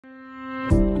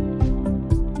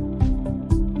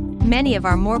Many of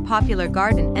our more popular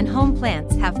garden and home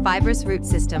plants have fibrous root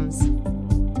systems.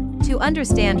 To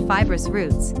understand fibrous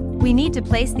roots, we need to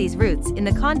place these roots in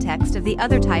the context of the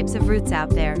other types of roots out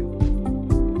there.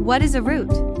 What is a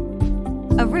root?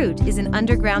 A root is an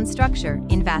underground structure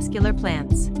in vascular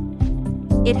plants.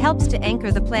 It helps to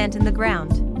anchor the plant in the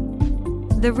ground.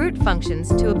 The root functions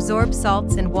to absorb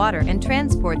salts and water and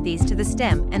transport these to the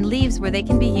stem and leaves where they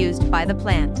can be used by the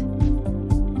plant.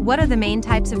 What are the main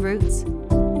types of roots?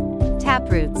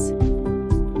 Taproots.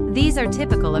 These are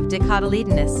typical of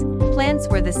dicotyledonous plants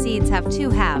where the seeds have two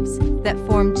halves that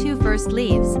form two first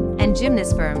leaves, and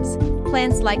gymnosperms,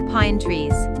 plants like pine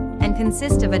trees, and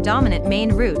consist of a dominant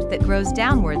main root that grows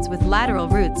downwards with lateral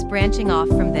roots branching off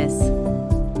from this.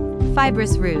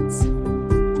 Fibrous roots.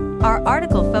 Our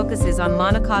article focuses on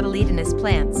monocotyledonous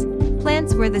plants,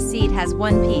 plants where the seed has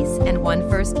one piece and one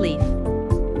first leaf.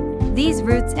 These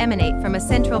roots emanate from a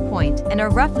central point and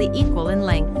are roughly equal in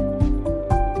length.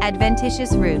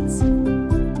 Adventitious roots.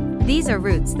 These are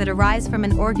roots that arise from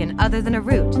an organ other than a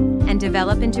root and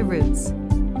develop into roots.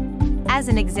 As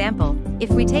an example,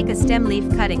 if we take a stem leaf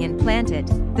cutting and plant it,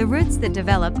 the roots that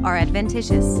develop are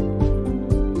adventitious.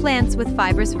 Plants with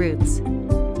fibrous roots.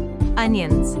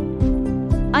 Onions.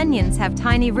 Onions have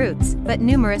tiny roots, but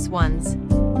numerous ones.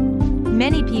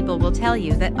 Many people will tell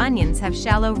you that onions have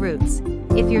shallow roots.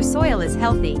 If your soil is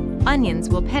healthy, onions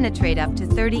will penetrate up to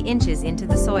 30 inches into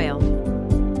the soil.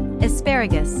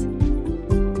 Asparagus.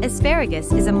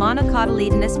 Asparagus is a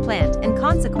monocotyledonous plant and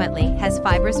consequently has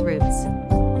fibrous roots.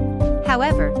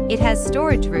 However, it has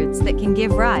storage roots that can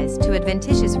give rise to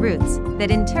adventitious roots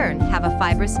that in turn have a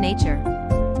fibrous nature.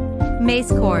 Maize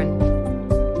corn.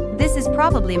 This is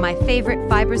probably my favorite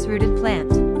fibrous-rooted plant.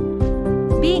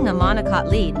 Being a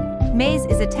monocotyledon, maize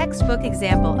is a textbook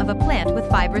example of a plant with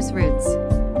fibrous roots.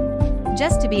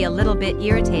 Just to be a little bit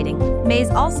irritating,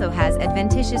 maize also has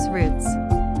adventitious roots.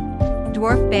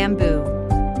 Dwarf bamboo.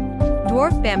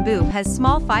 Dwarf bamboo has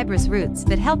small fibrous roots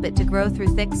that help it to grow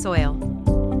through thick soil.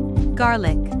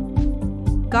 Garlic.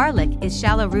 Garlic is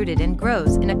shallow-rooted and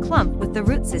grows in a clump with the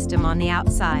root system on the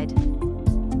outside.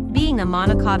 Being a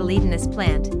monocotyledonous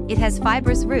plant, it has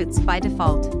fibrous roots by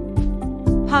default.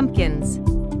 Pumpkins.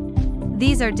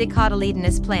 These are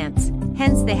dicotyledonous plants,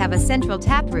 hence they have a central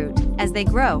taproot. As they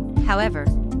grow, however,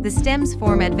 the stems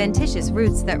form adventitious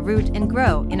roots that root and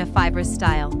grow in a fibrous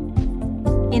style.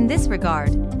 In this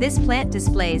regard, this plant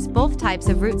displays both types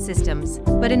of root systems,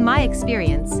 but in my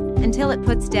experience, until it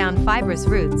puts down fibrous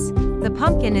roots, the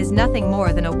pumpkin is nothing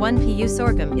more than a 1pu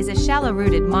sorghum is a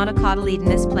shallow-rooted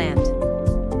monocotyledonous plant.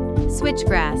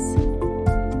 Switchgrass.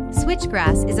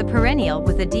 Switchgrass is a perennial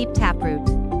with a deep taproot.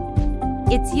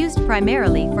 It's used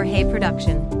primarily for hay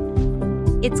production.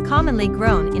 It's commonly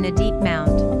grown in a deep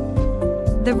mound.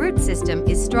 The root system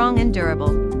is strong and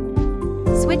durable.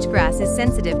 Switchgrass is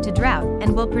sensitive to drought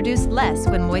and will produce less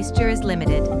when moisture is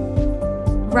limited.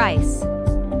 Rice.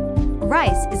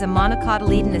 Rice is a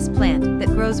monocotyledonous plant that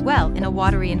grows well in a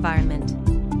watery environment.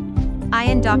 I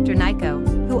and Dr. Nico,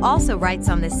 who also writes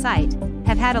on this site,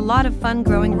 have had a lot of fun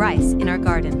growing rice in our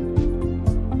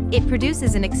garden. It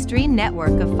produces an extreme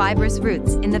network of fibrous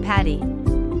roots in the paddy.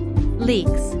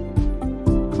 Leeks.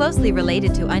 Closely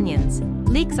related to onions,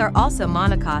 leeks are also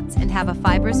monocots and have a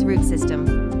fibrous root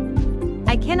system.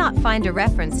 I cannot find a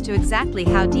reference to exactly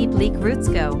how deep leek roots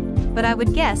go, but I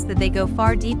would guess that they go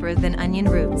far deeper than onion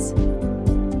roots.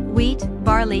 Wheat,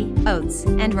 barley, oats,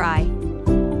 and rye.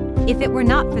 If it were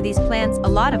not for these plants, a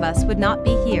lot of us would not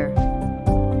be here.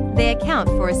 They account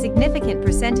for a significant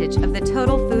percentage of the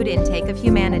total food intake of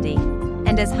humanity,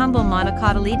 and as humble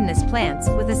monocotyledonous plants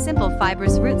with a simple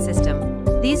fibrous root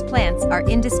system, these plants are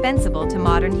indispensable to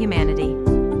modern humanity.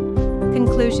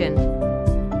 Conclusion.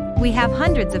 We have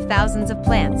hundreds of thousands of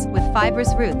plants with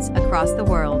fibrous roots across the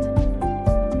world.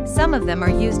 Some of them are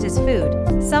used as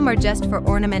food, some are just for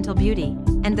ornamental beauty,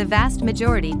 and the vast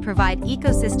majority provide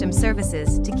ecosystem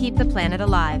services to keep the planet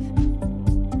alive.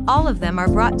 All of them are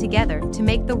brought together to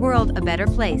make the world a better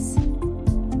place.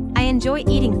 I enjoy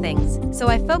eating things, so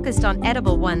I focused on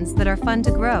edible ones that are fun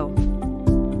to grow.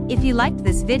 If you liked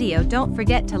this video, don't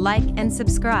forget to like and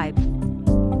subscribe.